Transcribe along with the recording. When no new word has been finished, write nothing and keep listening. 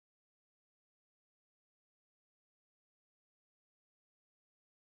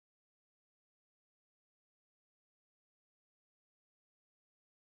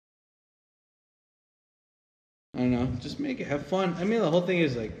I don't know. Just make it, have fun. I mean, the whole thing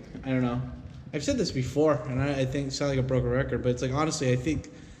is like, I don't know. I've said this before, and I think it sounds like a broken record, but it's like, honestly, I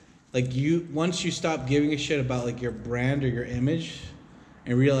think, like, once you stop giving a shit about, like, your brand or your image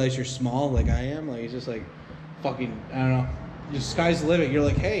and realize you're small, like I am, like, it's just like, fucking, I don't know. The sky's the limit. You're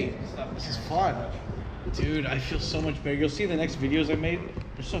like, hey, this is fun. Dude, I feel so much better. You'll see the next videos I made.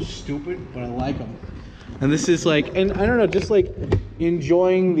 They're so stupid, but I like them. And this is like, and I don't know, just like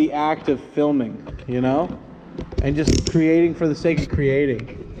enjoying the act of filming, you know? And just creating for the sake of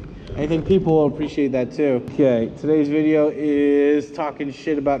creating. I think people will appreciate that too. Okay, today's video is talking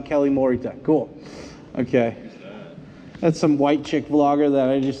shit about Kelly Morita. Cool. Okay. That's some white chick vlogger that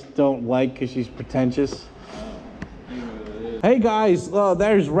I just don't like because she's pretentious. Hey guys, oh,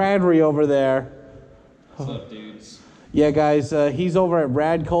 there's Radry over there. What's up, dudes? Yeah, guys, he's over at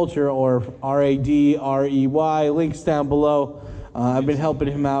Rad Culture, or R-A-D-R-E-Y. Links down below. I've been helping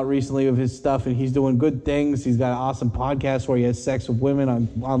him out recently with his stuff, and he's doing good things. He's got an awesome podcast where he has sex with women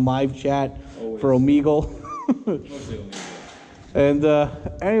on live chat. Always. For Omegle. Mostly Omegle. And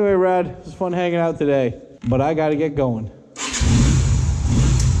anyway, Rad, it was fun hanging out today, but I got to get going.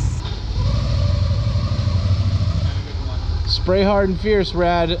 Spray hard and fierce,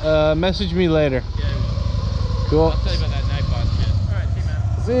 Rad. Message me later. Yeah. Cool. I'll tell you about that night bot shit. Alright, see you,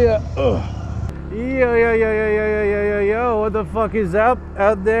 man. See ya. Ugh. Yo, what the fuck is up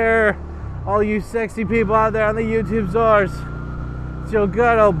out there? All you sexy people out there on the YouTube stars. It's your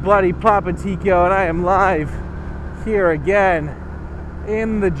good old buddy Papa Tikyo, and I am live here again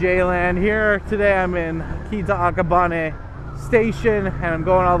in the J-Land. Here today I'm in Kita Akabane Station, and I'm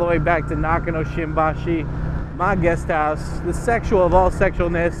going all the way back to Nakano Shimbashi, my guest house, the sexual of all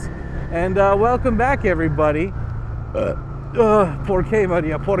sexualness. And welcome back, everybody. Por qué,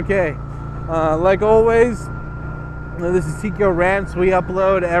 Maria? Por qué? Like always, this is Tikyo Rants. We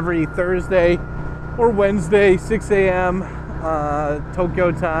upload every Thursday or Wednesday, 6 a.m.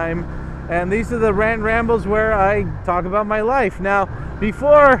 Tokyo time. And these are the rant rambles where I talk about my life. Now,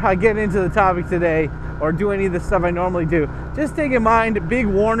 before I get into the topic today or do any of the stuff I normally do, just take in mind, Big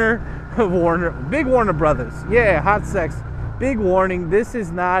Warner Brothers. Yeah, hot sex. Big warning, this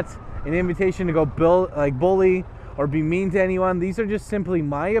is not an invitation to go bully or be mean to anyone. These are just simply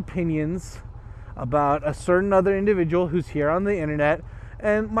my opinions about a certain other individual who's here on the internet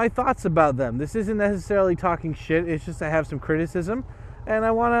and my thoughts about them. This isn't necessarily talking shit. It's just I have some criticism and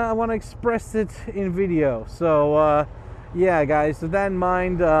I wanna express it in video. So yeah, guys, with that in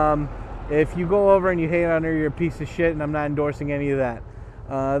mind, if you go over and you hate on her, you're a piece of shit, and I'm not endorsing any of that.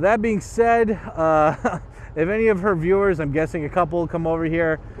 That being said, if any of her viewers, I'm guessing a couple, come over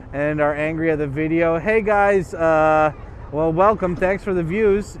here and are angry at the video, hey guys, well, welcome, thanks for the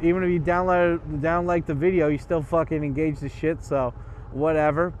views. Even if you downlike the video, you still fucking engage the shit, so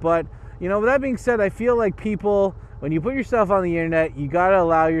whatever. But, you know, with that being said, I feel like people, when you put yourself on the internet, you gotta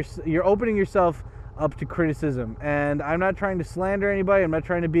allow you're opening yourself up to criticism. And I'm not trying to slander anybody, I'm not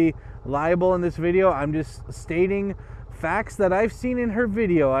trying to be liable in this video, I'm just stating facts that I've seen in her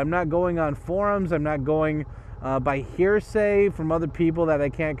video. I'm not going on forums, I'm not going by hearsay from other people that I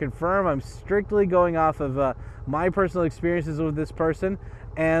can't confirm. I'm strictly going off of my personal experiences with this person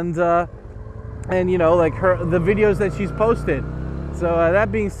and you know, like the videos that she's posted. So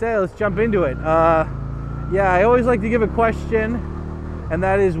that being said, let's jump into it. Yeah, I always like to give a question, and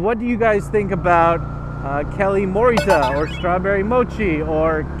that is, what do you guys think about Kelly Morita, or Strawberry Mochi,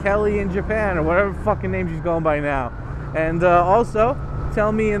 or Kelly in Japan, or whatever fucking name she's going by now? And also,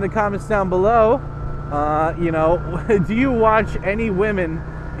 tell me in the comments down below, you know, do you watch any women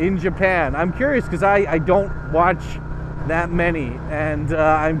in Japan? I'm curious because I don't watch that many, and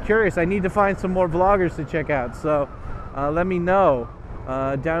I'm curious. I need to find some more vloggers to check out, so let me know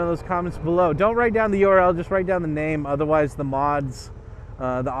down in those comments below. Don't write down the URL, just write down the name, otherwise the mods,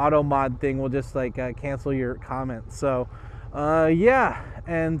 the auto mod thing will just like cancel your comment. So yeah,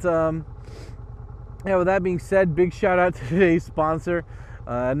 and yeah, with that being said, big shout out to today's sponsor,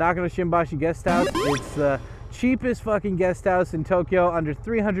 Nakano Shimbashi Guest House. It's the cheapest fucking guest house in Tokyo, under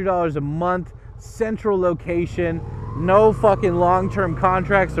 $300 a month, central location, no fucking long-term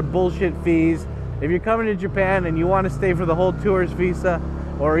contracts or bullshit fees. If you're coming to Japan and you want to stay for the whole tourist visa,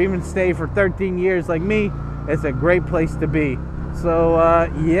 or even stay for 13 years like me, it's a great place to be. So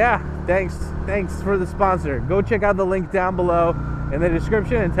yeah, thanks for the sponsor. Go check out the link down below in the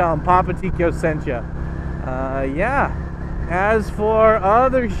description and tell them Papa Tikyo sent you. Yeah, as for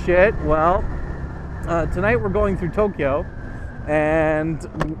other shit, well, tonight we're going through Tokyo, and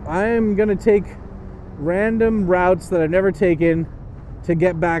I'm gonna take random routes that I've never taken to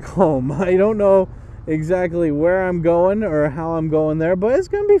get back home. I don't know exactly where I'm going or how I'm going there, but it's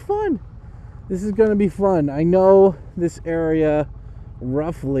gonna be fun. This is gonna be fun. I know this area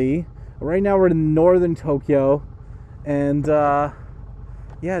roughly. Right now we're in northern Tokyo, and yeah,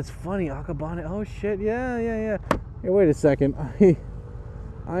 it's funny. Akabane. Oh shit. Yeah. Here, wait a second.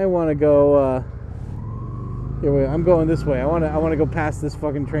 I want to go. Here, wait. I'm going this way. I want to go past this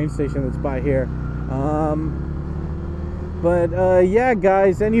fucking train station that's by here. Yeah,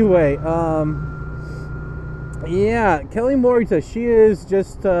 guys. Anyway, yeah, Kelly Morita. She is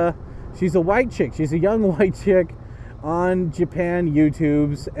just. She's a white chick. She's a young white chick on Japan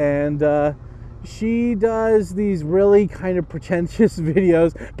YouTubes, and she does these really kind of pretentious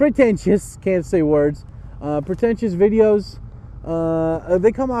videos. Pretentious, can't say words. Pretentious videos.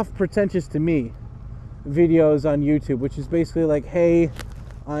 They come off pretentious to me. Videos on YouTube, which is basically like, hey,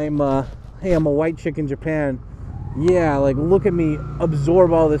 I'm a white chick in Japan. Yeah, like, look at me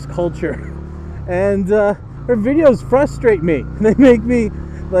absorb all this culture. And her videos frustrate me. They make me,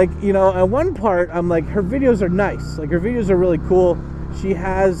 like, you know, at one part, I'm like, her videos are nice. Like, her videos are really cool. She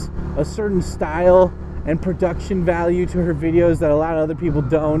has a certain style and production value to her videos that a lot of other people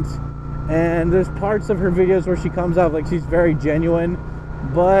don't. And there's parts of her videos where she comes off like she's very genuine.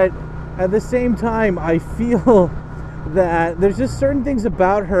 But at the same time, I feel that there's just certain things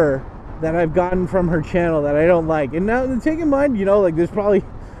about her that I've gotten from her channel that I don't like. And now, take in mind, you know, like, there's probably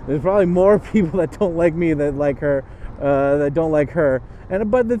more people that don't like me that like her, that don't like her.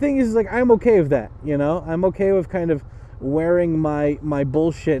 But the thing is, like, I'm okay with that, you know? I'm okay with kind of wearing my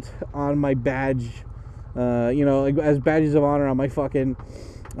bullshit on my badge, you know, like, as badges of honor on my fucking,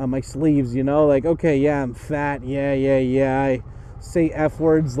 on my sleeves, you know? Like, okay, yeah, I'm fat, yeah, I say F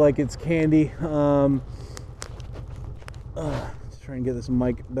words like it's candy. Let's try and get this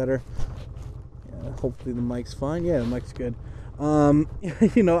mic better. Yeah, hopefully the mic's fine. Yeah, the mic's good.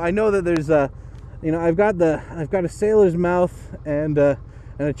 You know, I know that there's you know, I've got a sailor's mouth and a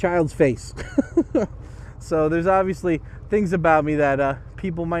child's face. So there's obviously things about me that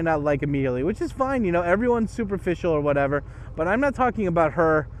people might not like immediately, which is fine. You know, everyone's superficial or whatever. But I'm not talking about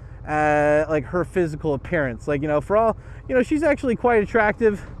her, like, her physical appearance. Like, you know, for all, you know, she's actually quite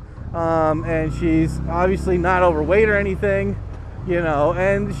attractive, and she's obviously not overweight or anything, you know,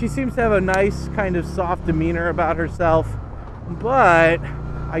 and she seems to have a nice kind of soft demeanor about herself. But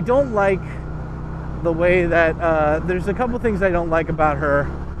I don't like the way that there's a couple things I don't like about her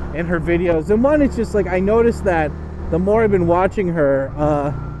in her videos. And one, it's just like, I noticed that the more I've been watching her,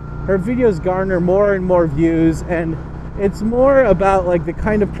 her videos garner more and more views, and it's more about, like, the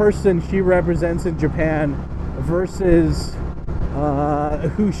kind of person she represents in Japan versus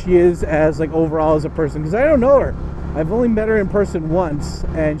who she is as, like, overall as a person. Because I don't know her. I've only met her in person once,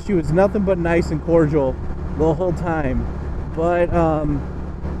 and she was nothing but nice and cordial the whole time. But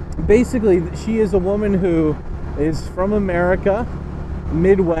basically, she is a woman who is from America,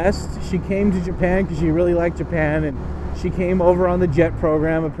 Midwest. She came to Japan because she really liked Japan, and she came over on the JET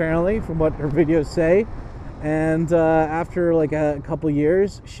program, apparently, from what her videos say. And after like a couple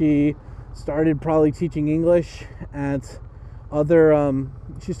years, she started probably teaching English at other,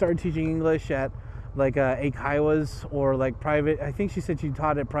 she started teaching English at like eikaiwas or like private, I think she said she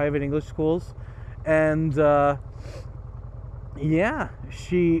taught at private English schools. And yeah,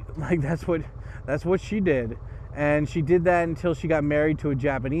 she, like, that's what she did. And she did that until she got married to a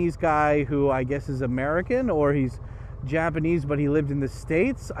Japanese guy who I guess is American, or he's Japanese but he lived in the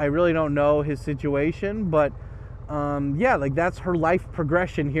States. I really don't know his situation, but yeah, like, that's her life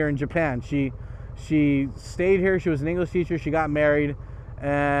progression here in Japan. She stayed here, she was an English teacher, she got married,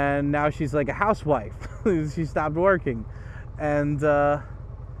 and now she's like a housewife. She stopped working. And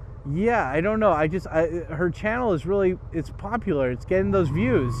yeah, I don't know, her channel is really, it's popular, it's getting those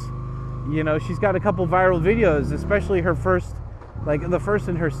views. You know, she's got a couple viral videos, especially her first, like the first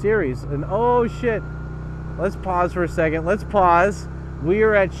in her series. And oh shit, let's pause for a second. Let's pause. We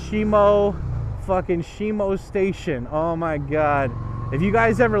are at Shimo Station. Oh my god. If you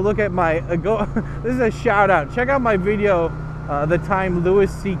guys ever look at my, this is a shout out. Check out my video, the time Louis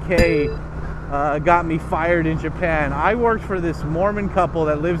C.K. Got me fired in Japan. I worked for this Mormon couple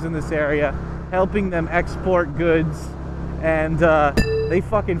that lives in this area, helping them export goods. And they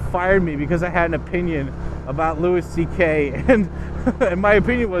fucking fired me because I had an opinion about Louis C.K. And my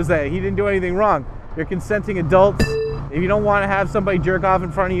opinion was that he didn't do anything wrong. You're consenting adults. If you don't want to have somebody jerk off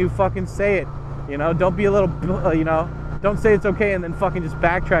in front of you, fucking say it. You know, don't be a little, you know, don't say it's okay and then fucking just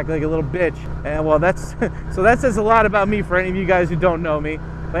backtrack like a little bitch. And well, that's, so that says a lot about me for any of you guys who don't know me.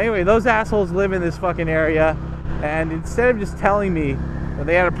 But anyway, those assholes live in this fucking area. And instead of just telling me that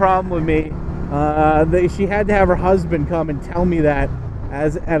they had a problem with me, she had to have her husband come and tell me that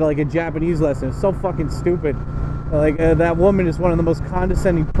at like a Japanese lesson. It's so fucking stupid. Like that woman is one of the most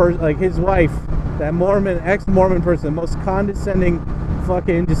condescending like his wife, that Mormon, ex-Mormon person, the most condescending,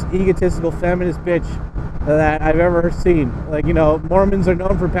 fucking just egotistical feminist bitch that I've ever seen. Like, you know, Mormons are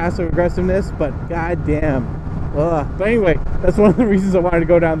known for passive aggressiveness, but goddamn. But anyway, that's one of the reasons I wanted to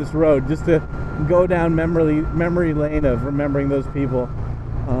go down this road, just to go down memory lane of remembering those people.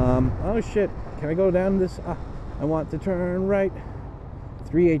 Oh shit, can I go down this? I want to turn right.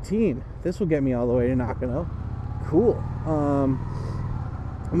 318. This will get me all the way to Nakano. Cool.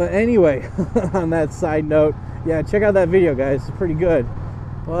 But anyway, on that side note, yeah, check out that video, guys. It's pretty good.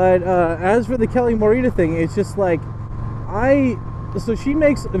 But as for the Kelly Morita thing, it's just like, so she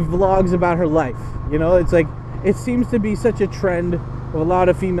makes vlogs about her life. You know, it's like, it seems to be such a trend of a lot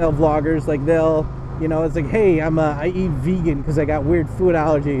of female vloggers. Like, they'll, you know, it's like, hey, I eat vegan because I got weird food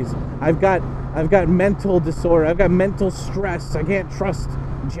allergies. I've got mental disorder. I've got mental stress. I can't trust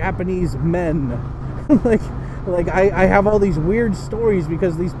Japanese men. like I have all these weird stories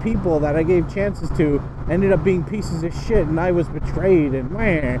because these people that I gave chances to ended up being pieces of shit, and I was betrayed, and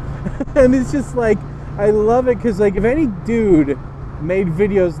and it's just like, I love it because, like, if any dude made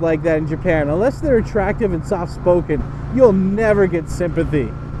videos like that in Japan, unless they're attractive and soft-spoken, you'll never get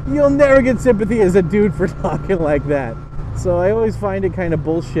sympathy. You'll never get sympathy as a dude for talking like that. So I always find it kind of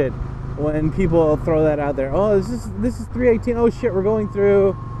bullshit when people throw that out there. Oh, this is 318. Oh shit, we're going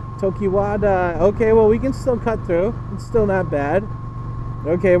through Tokiwada. Okay, well, we can still cut through. It's still not bad.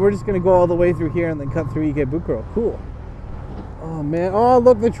 Okay, we're just gonna go all the way through here and then cut through Ikebukuro. Cool. Oh man. Oh,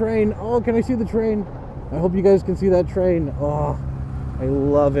 look, the train. Oh, can I see the train? I hope you guys can see that train. Oh, I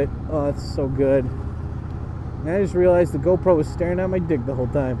love it. Oh, it's so good. And I just realized the GoPro was staring at my dick the whole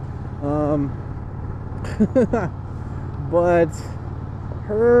time. But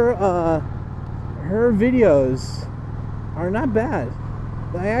her videos are not bad.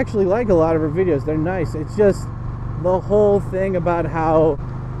 I actually like a lot of her videos. They're nice. It's just the whole thing about how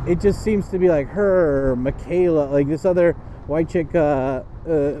it just seems to be like her, Michaela, like this other white chick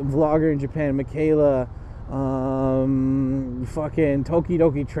vlogger in Japan, Michaela, fucking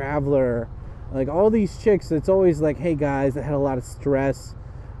Tokidoki Traveler, like all these chicks. It's always like, hey guys, I had a lot of stress,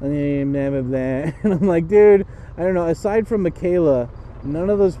 and I'm like, dude, I don't know. Aside from Michaela, none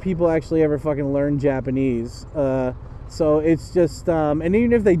of those people actually ever fucking learn Japanese. So it's just, and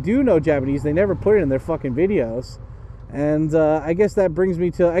even if they do know Japanese, they never put it in their fucking videos. And I guess that brings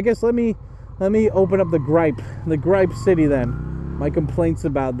me to, I guess let me open up the gripe city then, my complaints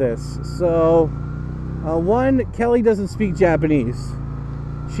about this. So, one, Kelly doesn't speak Japanese.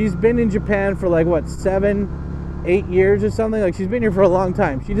 She's been in Japan for like, what, 7, 8 years or something? Like, she's been here for a long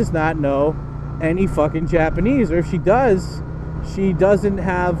time. She does not know any fucking Japanese. Or if she does, she doesn't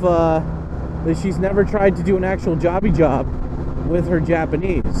have, she's never tried to do an actual job with her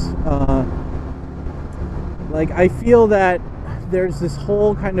Japanese. Like, I feel that there's this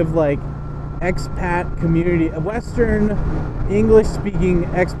whole kind of like expat community, a Western English-speaking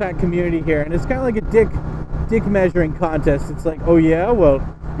expat community here, and it's kind of like a dick measuring contest. It's like, oh yeah, well,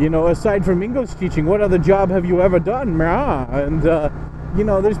 you know, aside from English teaching, what other job have you ever done? And you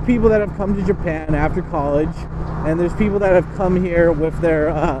know, there's people that have come to Japan after college, and there's people that have come here with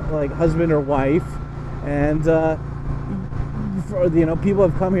their like husband or wife, and you know, people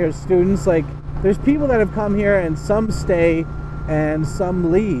have come here as students. Like, there's people that have come here and some stay and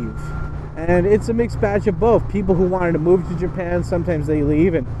some leave, and it's a mixed batch of both. People who wanted to move to Japan, sometimes they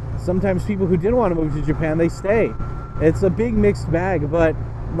leave, and sometimes people who didn't want to move to Japan, they stay. It's a big mixed bag. But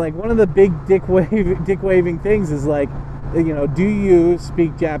like, one of the big dick waving things is like, you know, do you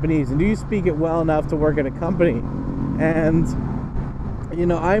speak Japanese, and do you speak it well enough to work at a company? And you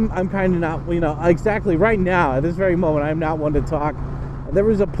know, I'm kind of not, you know, exactly right now at this very moment, I'm not one to talk. There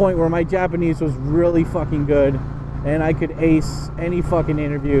was a point where my Japanese was really fucking good, and I could ace any fucking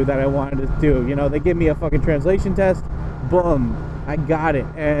interview that I wanted to do. You know, they give me a fucking translation test, boom, I got it.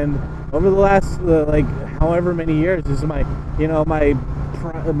 And over the last like however many years, this is my, you know, my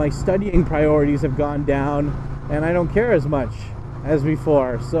studying priorities have gone down, and I don't care as much as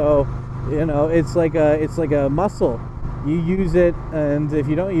before. So, you know, it's like a muscle. You use it, and if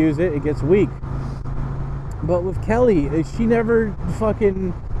you don't use it, it gets weak. But with Kelly, she never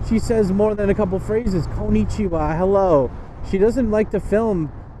fucking, she says more than a couple phrases. Konnichiwa, hello. She doesn't like to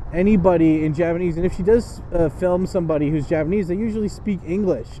film anybody in Japanese, and if she does film somebody who's Japanese, they usually speak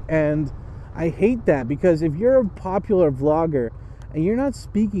English. And I hate that, because if you're a popular vlogger and you're not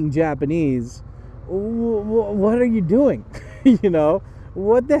speaking Japanese, what are you doing? You know,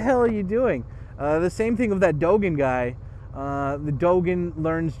 what the hell are you doing? The same thing with that Dogen guy. The Dogen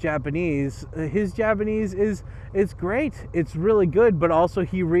learns Japanese. His Japanese it's great. It's really good, but also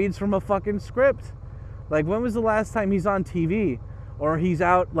he reads from a fucking script. Like, when was the last time he's on TV? Or he's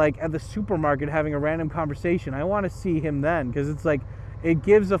out, like, at the supermarket having a random conversation? I want to see him then, because it's like, it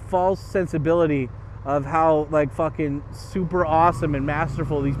gives a false sensibility of how, like, fucking super awesome and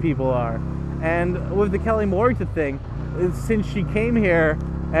masterful these people are. And with the Kelly Morita thing, since she came here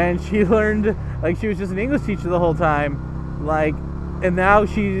and she learned, like, she was just an English teacher the whole time, like, and now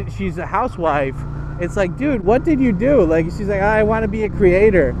she's a housewife. It's like, dude, what did you do? Like, she's like, I want to be a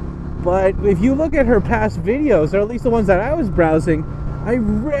creator. But if you look at her past videos, or at least the ones that I was browsing, I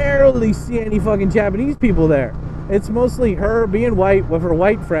rarely see any fucking Japanese people there. It's mostly her being white with her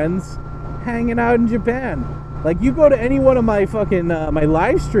white friends hanging out in Japan. Like, you go to any one of my fucking, my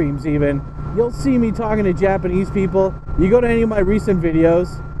live streams even, you'll see me talking to Japanese people. You go to any of my recent videos,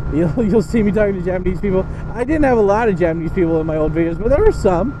 you'll see me talking to Japanese people. I didn't have a lot of Japanese people in my old videos, but there were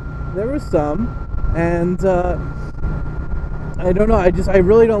some. There were some. And, I don't know, I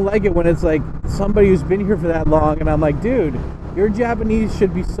really don't like it when it's like somebody who's been here for that long, and I'm like, dude, your Japanese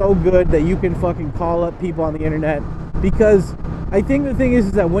should be so good that you can fucking call up people on the internet. Because I think the thing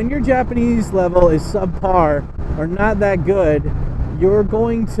is that when your Japanese level is subpar or not that good, you're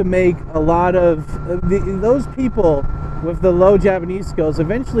going to make a lot of those people with the low Japanese skills,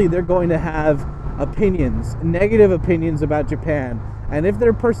 eventually they're going to have opinions, negative opinions about Japan. And if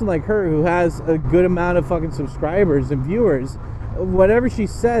they're a person like her who has a good amount of fucking subscribers and viewers, whatever she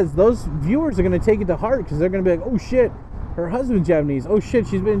says, those viewers are going to take it to heart, because they're going to be like, oh shit, her husband's Japanese. Oh shit,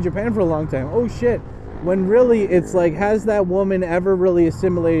 she's been in Japan for a long time. Oh shit. When really it's like, has that woman ever really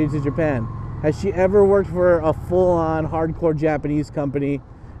assimilated to Japan? Has she ever worked for a full-on hardcore Japanese company?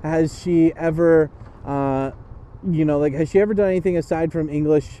 Has she ever, like, has she ever done anything aside from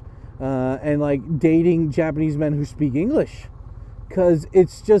English and like dating Japanese men who speak English? Because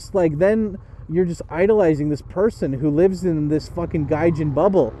it's just like, then you're just idolizing this person who lives in this fucking gaijin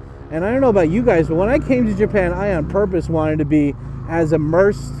bubble. And I don't know about you guys, but when I came to Japan, I on purpose wanted to be as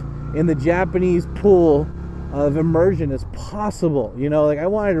immersed in the Japanese pool of immersion as possible. You know, like, I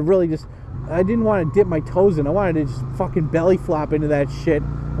wanted to really just, I didn't want to dip my toes in. I wanted to just fucking belly flop into that shit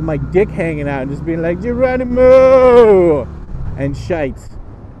with my dick hanging out and just being like, Geronimo! And shite.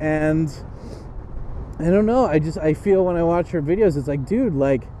 And I don't know, I feel when I watch her videos, it's like, dude,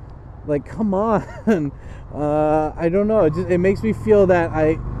 like come on. I don't know, it makes me feel that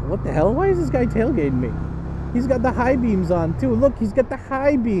what the hell, why is this guy tailgating me? He's got the high beams on too. Look, he's got the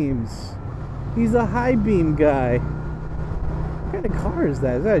high beams. He's a high beam guy. What kind of car is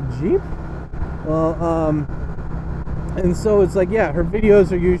that? Is that a Jeep? Well, and so it's like, yeah, her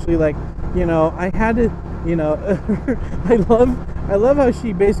videos are usually like, you know, I had to, you know, I love how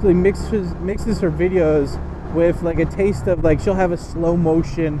she basically mixes her videos with like a taste of, like, she'll have a slow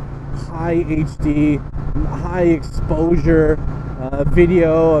motion, high HD, high exposure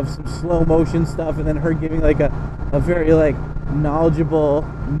video of some slow motion stuff, and then her giving like a very like knowledgeable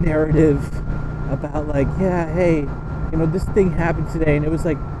narrative about, like, yeah, hey, you know, this thing happened today and it was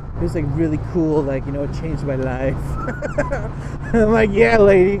like really cool, like, you know, it changed my life. I'm like, yeah,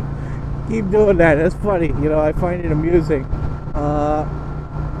 lady, keep doing that, that's funny, you know, I find it amusing.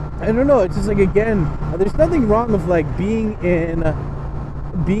 I don't know, it's just like, again, there's nothing wrong with like being in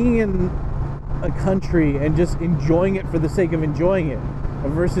a country and just enjoying it for the sake of enjoying it,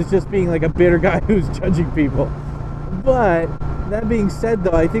 versus just being like a bitter guy who's judging people. But that being said,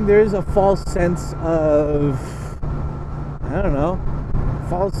 though, I think there is a false sense of, I don't know,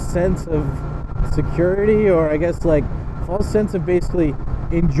 false sense of security, or I guess like false sense of basically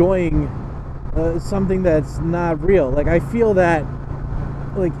enjoying something that's not real. Like, I feel that,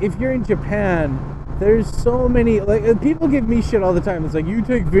 like, if you're in Japan, there's so many, like, people give me shit all the time. It's like, you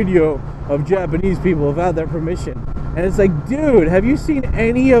take video of Japanese people without their permission. And it's like, dude, have you seen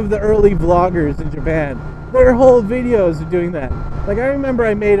any of the early vloggers in Japan? Their whole videos are doing that. Like, I remember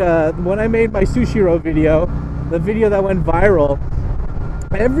when I made my Sushiro video, the video that went viral,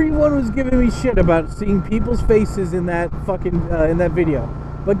 everyone was giving me shit about seeing people's faces in that fucking, in that video.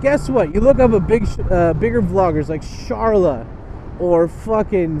 But guess what? You look up bigger vloggers like Charla or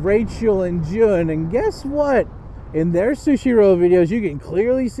fucking Rachel and Jun, and guess what? In their Sushiro videos, you can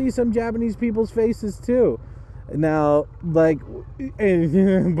clearly see some Japanese people's faces too. Now, like,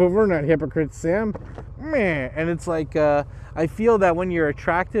 but we're not hypocrites, Sam. Meh. And it's like, I feel that when you're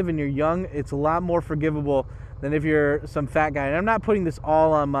attractive and you're young, it's a lot more forgivable than if you're some fat guy. And I'm not putting this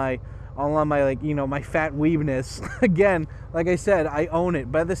all on my like, you know, my fat weebness. Again, like I said, I own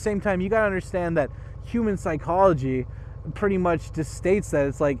it. But at the same time, you gotta understand that human psychology pretty much just states that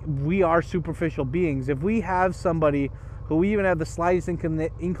it's like, we are superficial beings. If we have somebody who we even have the slightest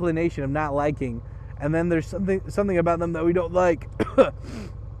inclination of not liking, and then there's something about them that we don't like,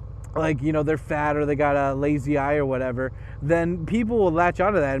 like, you know, they're fat or they got a lazy eye or whatever, then people will latch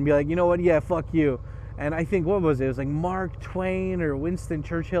onto that and be like, you know what, yeah, fuck you. And I think, what was it? It was like Mark Twain or Winston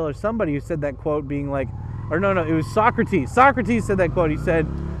Churchill or somebody who said that quote, being like, or no, it was Socrates. Socrates said that quote. He said,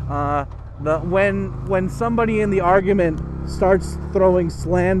 when somebody in the argument starts throwing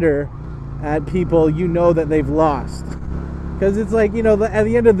slander at people, you know that they've lost. Because it's like, you know, at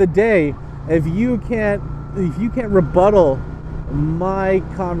the end of the day, if you can't rebuttal my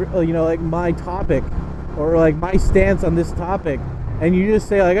like my topic, or like my stance on this topic, and you just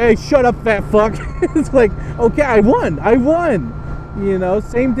say like, hey, shut up, fat fuck, it's like, okay, I won. You know,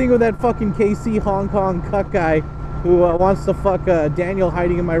 same thing with that fucking KC Hong Kong cuck guy who wants to fuck Daniel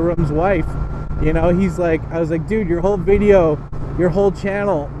hiding in my room's wife. You know, he's like, I was like, dude, your whole video, your whole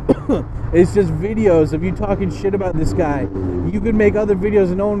channel is just videos of you talking shit about this guy. You could make other videos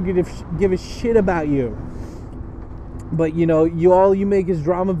and no one would give a shit about you. But, you know, all you make is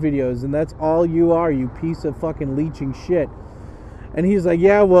drama videos, and that's all you are, you piece of fucking leeching shit. And he's like,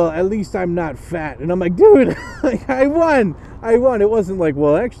 yeah, well, at least I'm not fat. And I'm like, dude, like, I won. It wasn't like,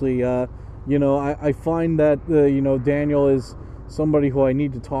 well, actually, you know, I find that, you know, Daniel is somebody who I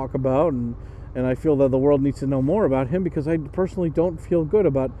need to talk about, and I feel that the world needs to know more about him, because I personally don't feel good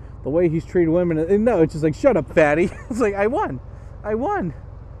about the way he's treated women. And no, it's just like, shut up, fatty. It's like, I won.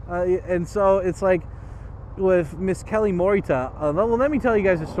 And so it's like, with Miss Kelly Morita, well, let me tell you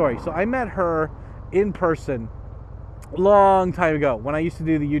guys a story. So I met her in person long time ago when I used to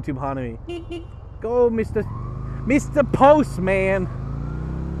do the YouTube Hanami. Go, Mr. Postman,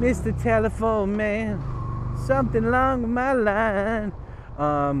 Mr. Telephone Man, something wrong with my line.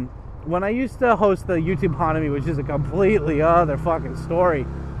 When I used to host the YouTube Hanami, which is a completely other fucking story.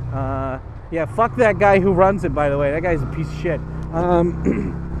 Yeah, fuck that guy who runs it, by the way. That guy's a piece of shit.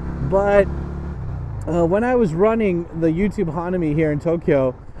 But when I was running the YouTube Hanami here in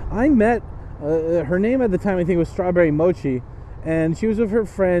Tokyo, I met her name at the time, I think, was Strawberry Mochi, and she was with her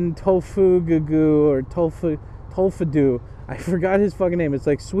friend Tofu Gugu or Tofu. I forgot his fucking name. It's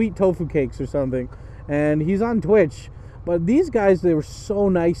like Sweet Tofu Cakes or something, and he's on Twitch. But these guys, they were so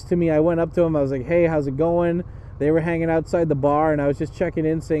nice to me. I went up to them. I was like, hey, how's it going? They were hanging outside the bar, and I was just checking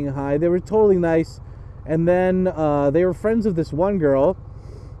in, saying hi. They were totally nice. And then they were friends of this one girl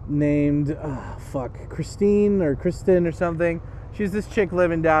named Christine or Kristen or something. She's this chick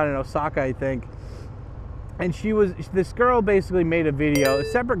living down in Osaka, I think. And this girl basically made a video, a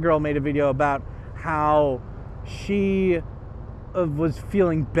separate girl made a video about how she was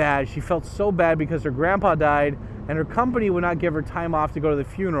feeling bad. She felt so bad because her grandpa died and her company would not give her time off to go to the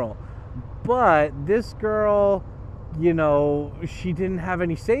funeral. But this girl, you know, she didn't have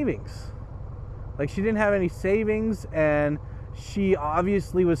any savings. Like, she didn't have any savings, and she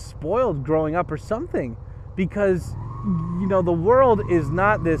obviously was spoiled growing up or something, because, you know, the world is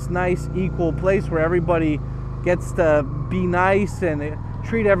not this nice, equal place where everybody gets to be nice and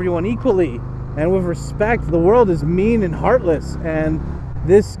treat everyone equally and with respect. The world is mean and heartless. And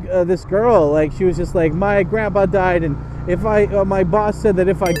this girl, like, she was just like, my grandpa died, and if my boss said that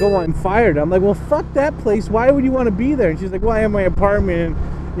if I go, I'm fired. I'm like, well, fuck that place. Why would you want to be there? And she's like, well, I have my apartment,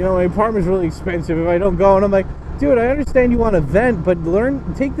 and, you know, my apartment's really expensive if I don't go. And I'm like, dude, I understand you want to vent, but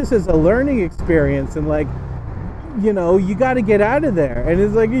take this as a learning experience, and, like, you know, you got to get out of there. And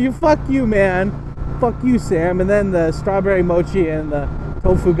it's like, fuck you, man. Fuck you, Sam. And then the Strawberry Mochi and the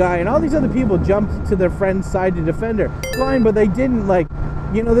Tofu guy and all these other people jumped to their friend's side to defend her. Fine, but they didn't, like,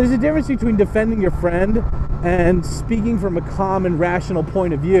 you know, there's a difference between defending your friend and speaking from a calm and rational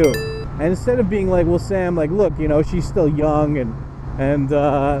point of view. And instead of being like, well, Sam, like, look, you know, she's still young, and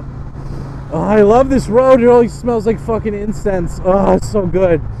oh, I love this road. It always smells like fucking incense. Oh, it's so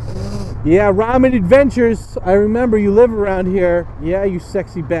good. Yeah, Ramen Adventures. I remember you live around here. Yeah, you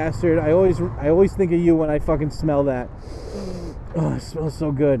sexy bastard. I always think of you when I fucking smell that. Oh, it smells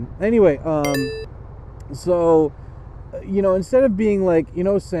so good. Anyway, so, you know, instead of being like, you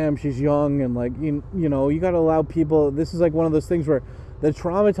know, Sam, she's young, and, like, you know, you got to allow people. This is like one of those things where the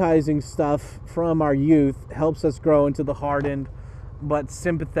traumatizing stuff from our youth helps us grow into the hardened but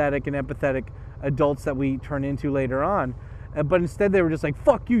sympathetic and empathetic adults that we turn into later on. But instead they were just like,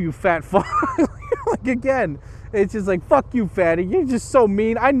 fuck you, you fat fuck. Like, again, it's just like, fuck you, fatty. You're just so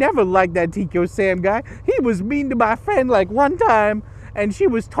mean. I never liked that TkyoSam guy. He was mean to my friend like one time, and she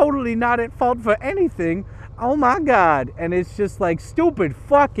was totally not at fault for anything. Oh my God. And it's just like stupid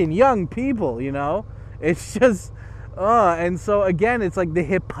fucking young people, you know? It's just, and so again, it's like the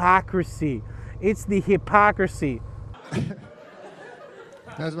hypocrisy. It's the hypocrisy.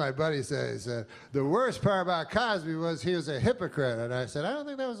 That's what my buddy says. The worst part about Cosby was he was a hypocrite. And I said, I don't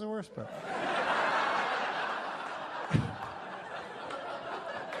think that was the worst part.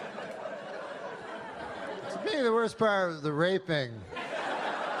 me, the worst part was the raping.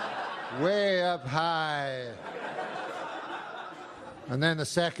 Way up high. And then the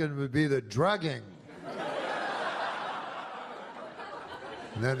second would be the drugging.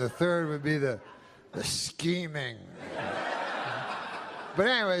 And then the third would be the scheming. But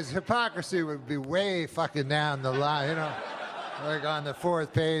anyways, hypocrisy would be way fucking down the line, you know? Like on the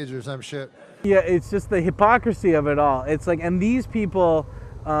 4th page or some shit. Yeah, it's just the hypocrisy of it all. It's like, and these people,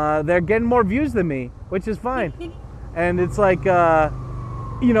 they're getting more views than me, which is fine. And it's like,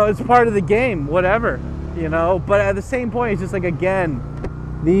 you know, it's part of the game, whatever, you know? But at the same point, it's just like, again,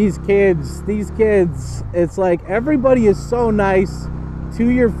 these kids, it's like everybody is so nice to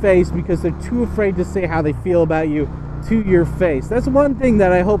your face because they're too afraid to say how they feel about you to your face. That's one thing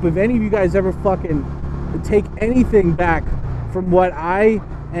that I hope if any of you guys ever fucking take anything back from what I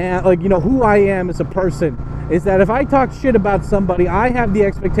am, like, you know, who I am as a person, is that if I talk shit about somebody, I have the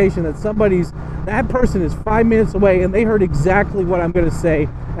expectation that that person is 5 minutes away and they heard exactly what I'm going to say,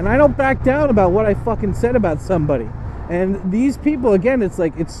 and I don't back down about what I fucking said about somebody. And these people, again, it's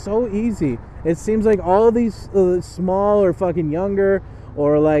like, it's so easy. It seems like all of these small or fucking younger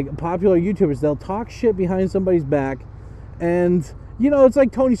or like popular YouTubers, they'll talk shit behind somebody's back. And, you know, it's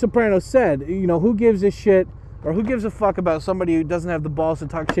like Tony Soprano said, you know, who gives a shit or who gives a fuck about somebody who doesn't have the balls to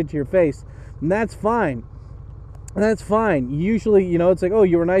talk shit to your face? And that's fine. That's fine. Usually, you know, it's like, oh,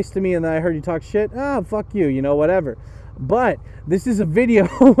 you were nice to me and then I heard you talk shit. Ah, fuck you, you know, whatever. But this is a video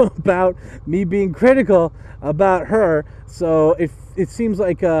about me being critical about her, so it seems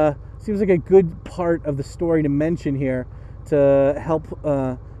like a good part of the story to mention here to help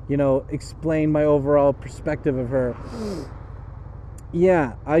you know, explain my overall perspective of her.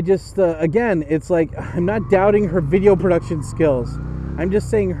 Yeah, I just again, it's like, I'm not doubting her video production skills. I'm just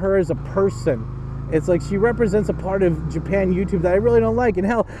saying her as a person. It's like she represents a part of Japan YouTube that I really don't like. And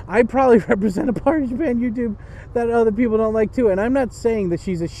hell, I probably represent a part of Japan YouTube that other people don't like too. And I'm not saying that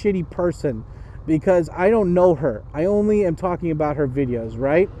she's a shitty person because I don't know her. I only am talking about her videos,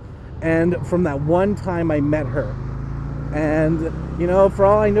 right? And from that one time I met her. And, you know, for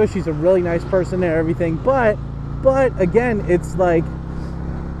all I know, she's a really nice person and everything. But again, it's like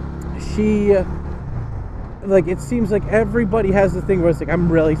it seems like everybody has the thing where it's like, I'm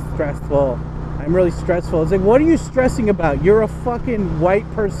really stressful. It's like, what are you stressing about? You're a fucking white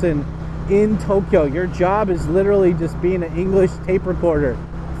person in Tokyo. Your job is literally just being an English tape recorder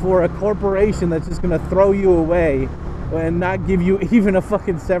for a corporation that's just going to throw you away and not give you even a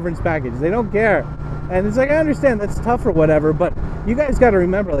fucking severance package. They don't care. And it's like, I understand that's tough or whatever, but you guys got to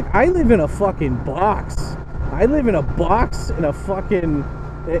remember, like, I live in a fucking box. I live in a box in a fucking,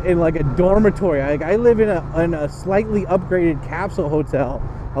 in like a dormitory. I live in a slightly upgraded capsule hotel.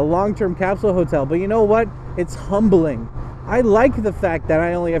 A long-term capsule hotel. But you know what? It's humbling. I like the fact that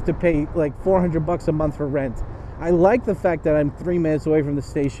I only have to pay like $400 a month for rent. I like the fact that I'm 3 minutes away from the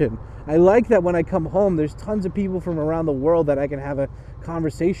station. I like that when I come home, there's tons of people from around the world that I can have a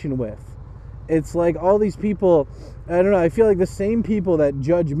conversation with. It's like all these people, I don't know, I feel like the same people that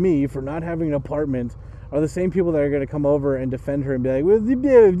judge me for not having an apartment are the same people that are going to come over and defend her and be like,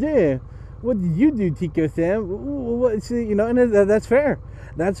 what did you do, TkyoSam? You know, and that's fair.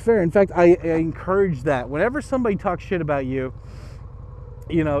 That's fair. In fact, I encourage that. Whenever somebody talks shit about you,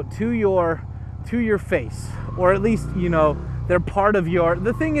 you know, to your face, or at least, you know, they're part of your,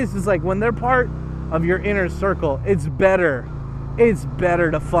 the thing is like, when they're part of your inner circle, it's better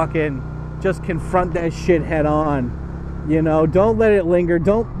to fucking just confront that shit head on. You know, don't let it linger.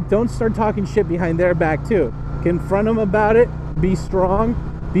 Don't start talking shit behind their back too. Confront them about it. Be strong.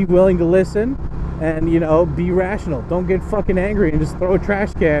 Be willing to listen. And, you know, be rational. Don't get fucking angry and just throw a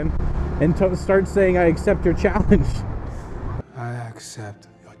trash can and start saying, I accept your challenge. I accept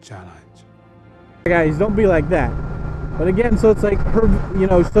your challenge. Guys, don't be like that. But again, so it's like her, you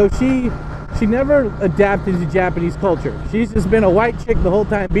know, so she never adapted to Japanese culture. She's just been a white chick the whole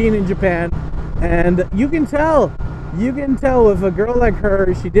time being in Japan. And you can tell with a girl like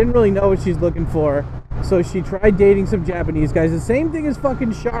her, she didn't really know what she's looking for. So she tried dating some Japanese guys. The same thing as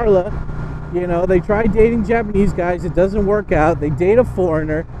fucking Charla. You know, they try dating Japanese guys. It doesn't work out. They date a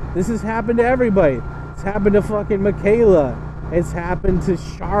foreigner. This has happened to everybody. It's happened to fucking Michaela. It's happened to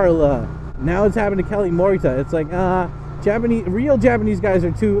Charla. Now it's happened to Kelly Morita. It's like, real Japanese guys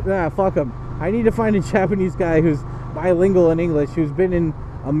are too, fuck them. I need to find a Japanese guy who's bilingual in English, who's been in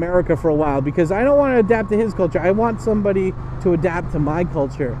America for a while, because I don't want to adapt to his culture. I want somebody to adapt to my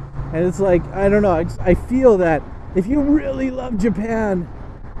culture. And it's like, I don't know. I feel that if you really love Japan,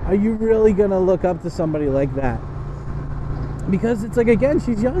 are you really gonna look up to somebody like that? Because it's like, again,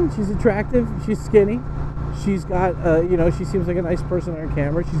 she's young, she's attractive, she's skinny, she's got, you know, she seems like a nice person on her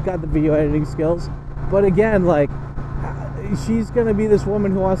camera, she's got the video editing skills, But again, like, she's gonna be this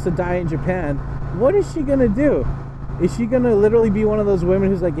woman who wants to die in Japan. What is she gonna do? Is she gonna literally be one of those women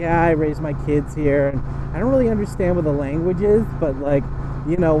who's like, yeah, I raised my kids here, and I don't really understand what the language is, but like,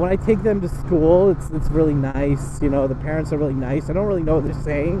 you know, when I take them to school, it's really nice. You know, the parents are really nice. I don't really know what they're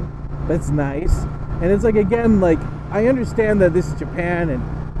saying, but it's nice. And it's like, again, like, I understand that this is Japan and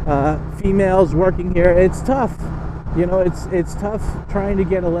females working here. It's tough. You know, it's tough trying to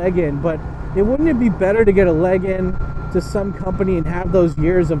get a leg in, but wouldn't it be better to get a leg in to some company and have those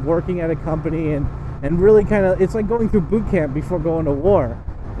years of working at a company and really kind of, it's like going through boot camp before going to war.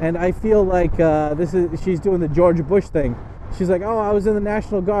 And I feel like she's doing the George Bush thing. She's like, oh, I was in the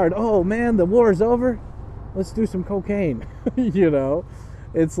National Guard. Oh man, the war is over. Let's do some cocaine. You know,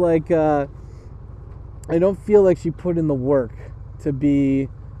 it's like I don't feel like she put in the work to be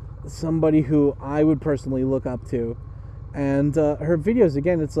somebody who I would personally look up to. And her videos,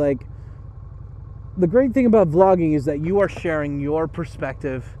 again, it's like, the great thing about vlogging is that you are sharing your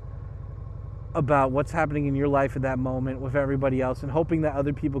perspective about what's happening in your life at that moment with everybody else and hoping that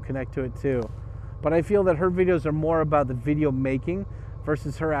other people connect to it too. But I feel that her videos are more about the video making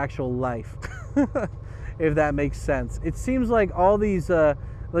versus her actual life. If that makes sense. It seems like all these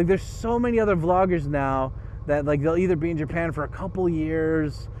like, there's so many other vloggers now that, like, they'll either be in Japan for a couple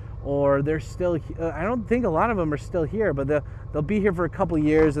years, or they're still I don't think a lot of them are still here, but they'll be here for a couple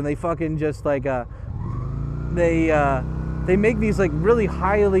years, and they fucking just like they make these like really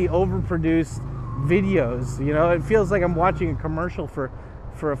highly overproduced videos. You know, it feels like I'm watching a commercial for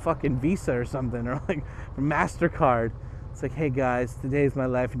a fucking Visa or something, or like for MasterCard. It's like, hey guys, today's my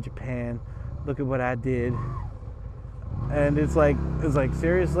life in Japan. Look at what I did. And it's like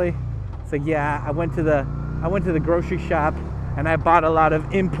seriously? It's like, yeah, I went to the grocery shop and I bought a lot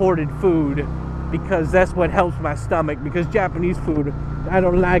of imported food because that's what helps my stomach, because Japanese food, I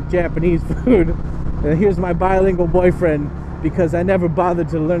don't like Japanese food. And here's my bilingual boyfriend because I never bothered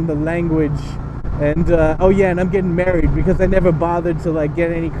to learn the language. And oh yeah, and I'm getting married because I never bothered to like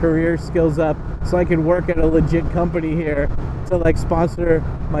get any career skills up so I could work at a legit company here to like sponsor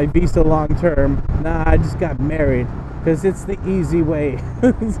my visa long term. Nah, I just got married because it's the easy way.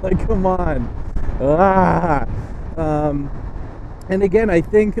 It's like, come on. And again, I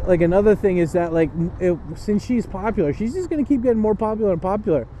think like another thing is that like since she's popular, she's just gonna keep getting more popular and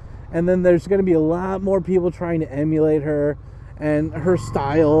popular, and then there's gonna be a lot more people trying to emulate her and her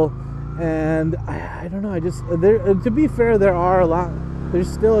style. And I don't know, to be fair,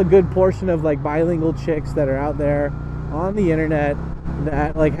 there's still a good portion of like bilingual chicks that are out there on the internet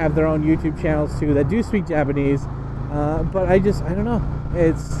that like have their own YouTube channels too that do speak Japanese. But I don't know,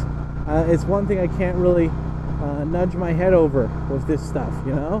 it's one thing I can't really nudge my head over with this stuff,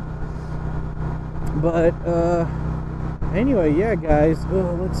 you know. But anyway, yeah guys,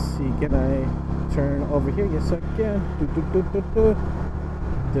 let's see, can I turn over here? Yes I can.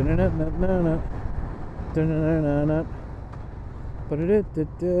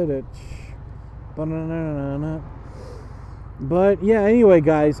 But yeah, anyway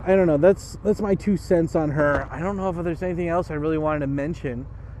guys, I don't know, that's my 2 cents on her. I don't know if there's anything else I really wanted to mention.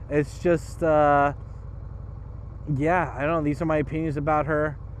 It's just yeah, I don't know, these are my opinions about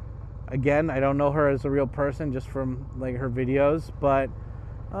her. Again, I don't know her as a real person, just from like her videos, but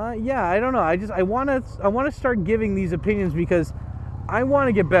yeah, I don't know, I want to start giving these opinions because I want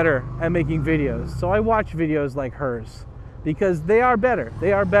to get better at making videos. So I watch videos like hers because they are better.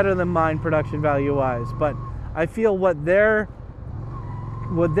 They are better than mine production value wise. But I feel what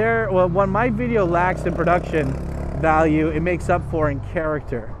my video lacks in production value, it makes up for in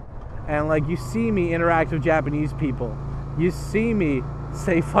character. And like, you see me interact with Japanese people. You see me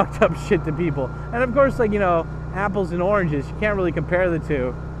say fucked up shit to people. And of course, like, you know, apples and oranges, you can't really compare the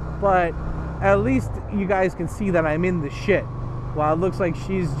two. But at least you guys can see that I'm in the shit. While it looks like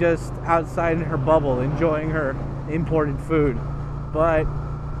she's just outside in her bubble enjoying her imported food. But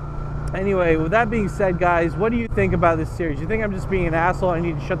anyway, with that being said, guys, what do you think about this series? You think I'm just being an asshole? I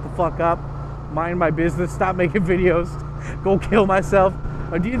need to shut the fuck up, mind my business, stop making videos, go kill myself?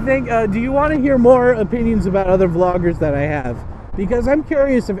 Or do you think, do you want to hear more opinions about other vloggers that I have? Because I'm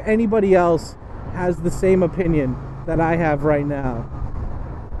curious if anybody else has the same opinion that I have right now.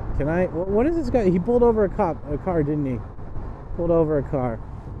 Can I, what is this guy? He pulled over a car, didn't he? Pulled over a car.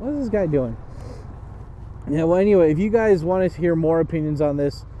 What is this guy doing? Yeah, well, anyway, if you guys want to hear more opinions on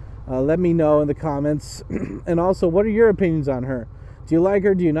this, let me know in the comments. And also, what are your opinions on her? Do you like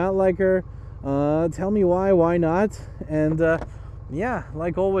her? Do you not like her? Tell me why not? And yeah,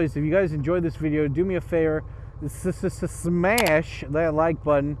 like always, if you guys enjoyed this video, do me a favor, smash that like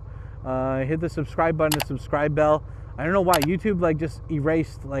button, hit the subscribe button, the subscribe bell. I don't know why YouTube like just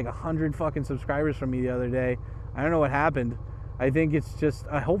erased like 100 fucking subscribers from me the other day. I don't know what happened. I think it's just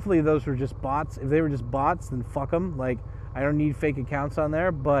hopefully those were just bots. If they were just bots, then fuck them. Like, I don't need fake accounts on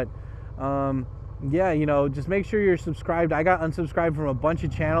there. But yeah, you know, just make sure you're subscribed. I got unsubscribed from a bunch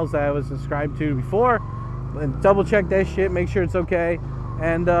of channels that I was subscribed to before. And double check that shit. Make sure it's okay.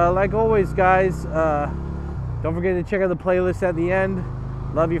 And like always, guys, don't forget to check out the playlist at the end.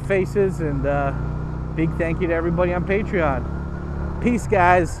 Love your faces, and big thank you to everybody on Patreon. Peace,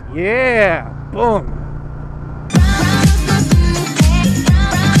 guys. Yeah. Boom.